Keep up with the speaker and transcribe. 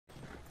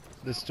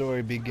The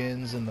story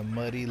begins in the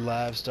muddy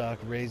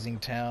livestock-raising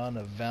town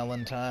of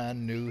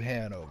Valentine, New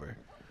Hanover.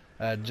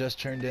 I had just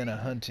turned in a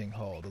hunting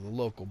haul to the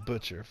local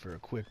butcher for a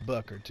quick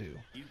buck or two.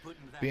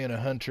 Being a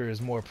hunter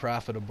is more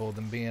profitable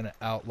than being an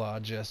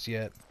outlaw just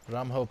yet, but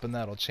I'm hoping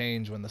that'll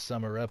change when the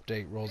summer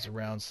update rolls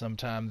around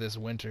sometime this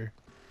winter.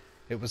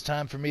 It was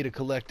time for me to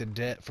collect a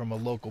debt from a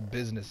local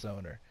business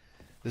owner.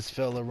 This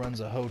fella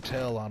runs a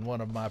hotel on one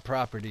of my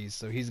properties,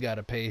 so he's got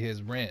to pay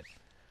his rent.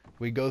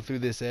 We go through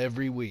this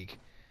every week.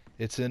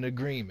 It's an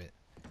agreement.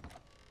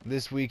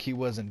 This week he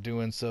wasn't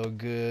doing so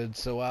good,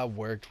 so I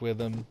worked with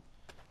him,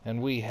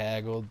 and we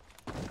haggled,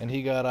 and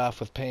he got off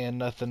with paying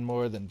nothing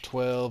more than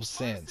 12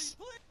 cents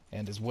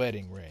and his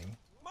wedding ring.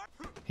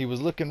 He was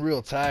looking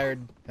real tired,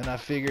 and I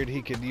figured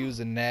he could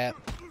use a nap,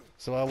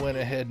 so I went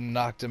ahead and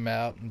knocked him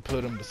out and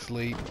put him to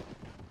sleep.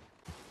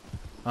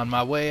 On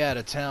my way out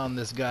of town,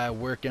 this guy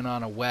working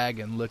on a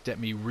wagon looked at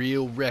me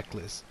real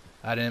reckless.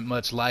 I didn't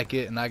much like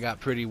it, and I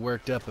got pretty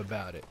worked up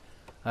about it.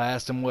 I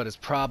asked him what his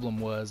problem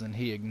was, and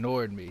he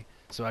ignored me,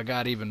 so I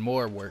got even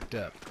more worked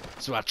up.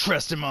 So I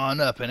trussed him on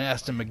up and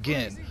asked him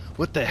again,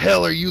 "What the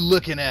hell are you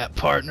looking at,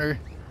 partner?"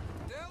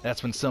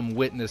 That's when some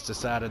witness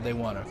decided they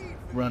want to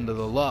run to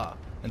the law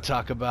and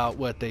talk about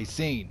what they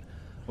seen.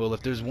 Well,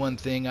 if there's one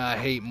thing I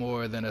hate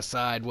more than a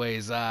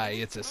sideways eye,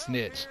 it's a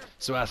snitch.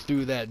 So I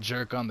threw that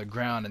jerk on the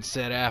ground and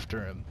set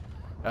after him.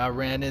 I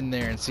ran in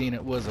there and seen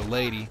it was a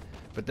lady,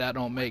 but that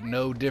don't make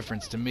no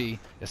difference to me.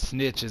 A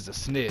snitch is a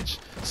snitch.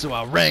 So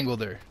I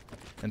wrangled her,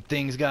 and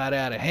things got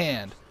out of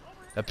hand.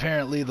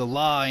 Apparently the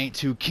law ain't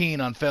too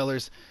keen on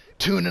fellers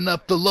tuning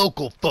up the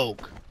local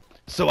folk.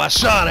 So I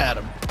shot at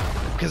him,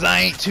 'cause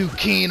I ain't too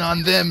keen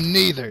on them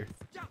neither.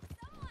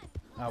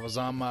 I was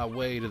on my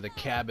way to the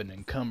cabin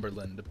in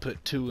Cumberland to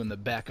put two in the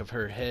back of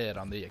her head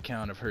on the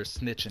account of her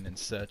snitching and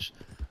such,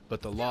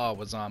 but the law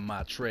was on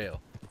my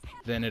trail.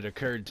 Then it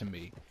occurred to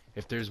me,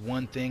 if there's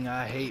one thing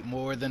I hate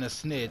more than a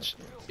snitch,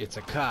 it's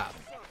a cop.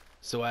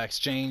 So I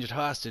exchanged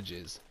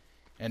hostages,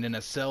 and in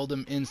a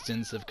seldom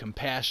instance of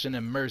compassion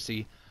and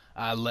mercy,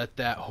 I let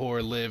that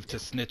whore live to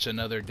snitch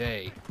another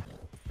day.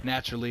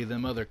 Naturally,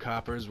 them other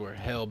coppers were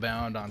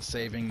hell-bound on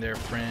saving their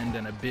friend,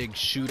 and a big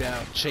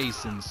shootout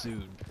chase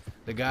ensued.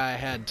 The guy I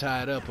had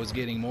tied up was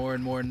getting more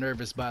and more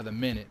nervous by the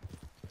minute.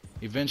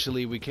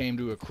 Eventually, we came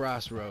to a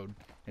crossroad,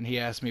 and he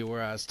asked me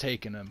where I was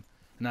taking him,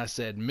 and I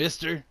said,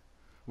 "Mister,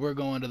 we're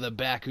going to the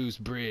Bacchus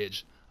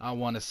Bridge. I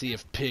want to see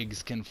if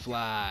pigs can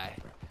fly."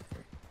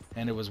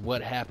 And it was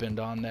what happened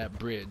on that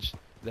bridge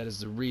that is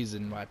the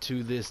reason why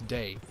to this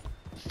day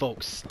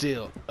folks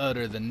still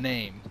utter the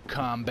name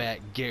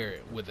Combat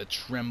Garrett with a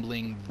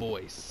trembling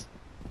voice.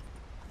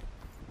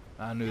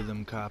 I knew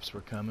them cops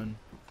were coming,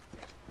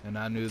 and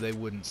I knew they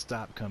wouldn't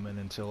stop coming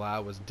until I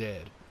was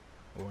dead,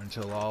 or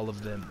until all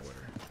of them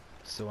were.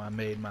 So I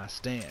made my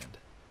stand.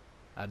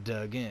 I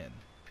dug in.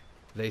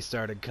 They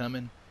started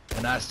coming,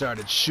 and I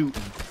started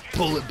shooting.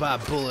 Bullet by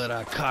bullet,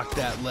 I cocked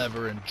that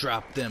lever and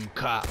dropped them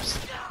cops.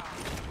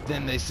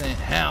 Then they sent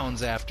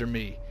hounds after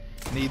me.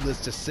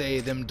 Needless to say,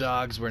 them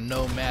dogs were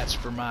no match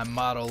for my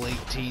Model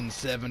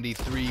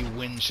 1873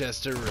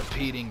 Winchester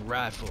repeating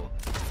rifle,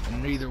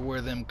 and neither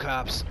were them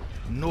cops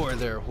nor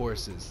their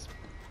horses.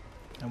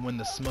 And when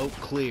the smoke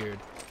cleared,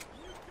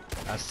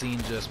 I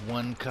seen just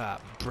one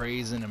cop,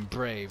 brazen and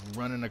brave,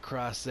 running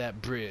across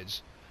that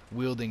bridge,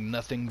 wielding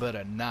nothing but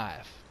a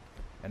knife,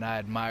 and I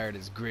admired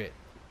his grit,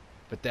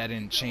 but that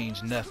didn't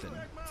change nothing.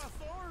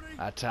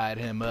 I tied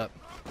him up,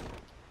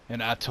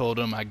 and I told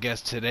him I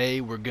guess today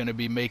we're gonna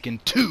be making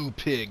two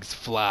pigs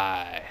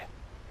fly.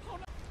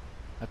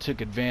 I took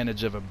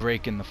advantage of a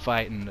break in the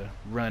fighting to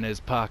run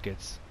his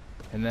pockets,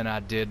 and then I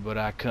did what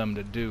I come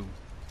to do.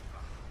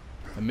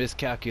 A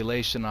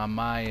miscalculation on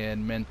my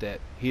end meant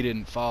that he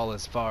didn't fall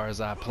as far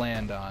as I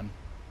planned on.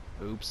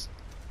 Oops.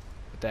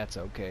 But that's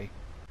okay.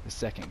 The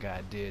second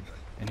guy did,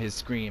 and his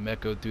scream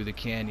echoed through the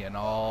canyon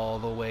all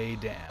the way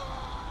down.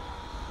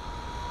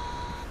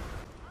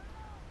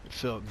 It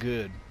felt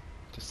good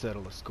to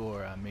settle a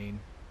score, I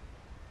mean.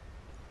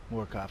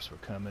 More cops were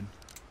coming.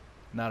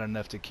 Not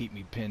enough to keep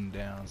me pinned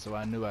down, so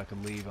I knew I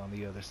could leave on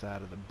the other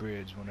side of the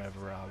bridge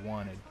whenever I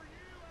wanted.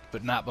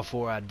 But not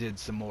before I did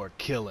some more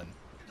killing.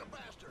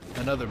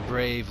 Another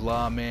brave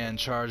lawman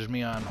charged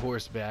me on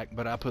horseback,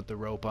 but I put the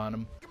rope on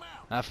him.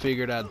 I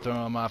figured I'd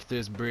throw him off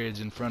this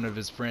bridge in front of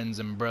his friends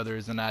and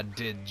brothers, and I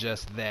did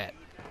just that.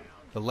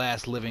 The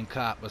last living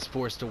cop was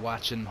forced to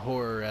watch in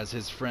horror as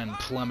his friend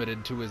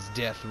plummeted to his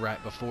death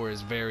right before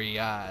his very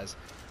eyes.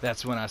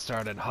 That's when I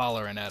started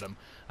hollering at him.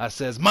 I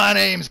says, "My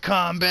name's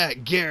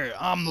Combat Garrett.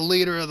 I'm the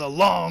leader of the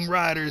Long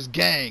Riders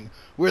gang.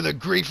 We're the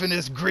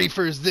griefin'est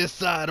griefers this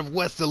side of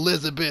West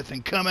Elizabeth,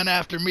 and coming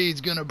after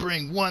me's gonna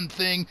bring one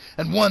thing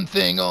and one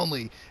thing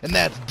only, and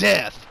that's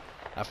death."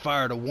 I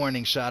fired a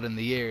warning shot in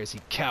the air as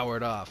he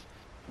cowered off,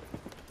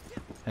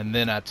 and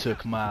then I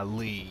took my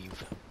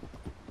leave.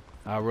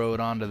 I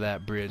rode onto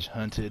that bridge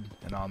hunted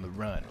and on the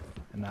run,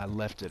 and I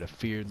left it a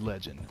feared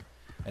legend.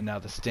 And now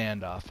the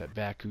standoff at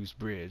Bacchus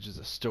Bridge is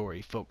a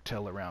story folk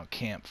tell around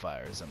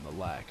campfires and the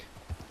like.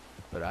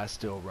 But I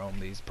still roam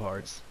these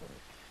parts.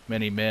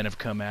 Many men have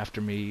come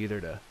after me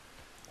either to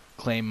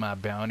claim my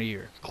bounty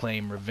or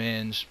claim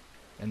revenge,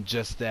 and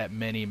just that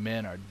many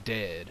men are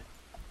dead.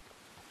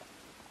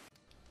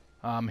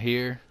 I'm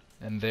here,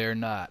 and they're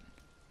not.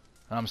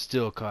 I'm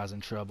still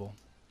causing trouble.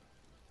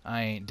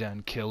 I ain't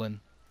done killing,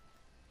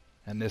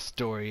 and this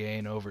story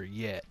ain't over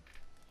yet.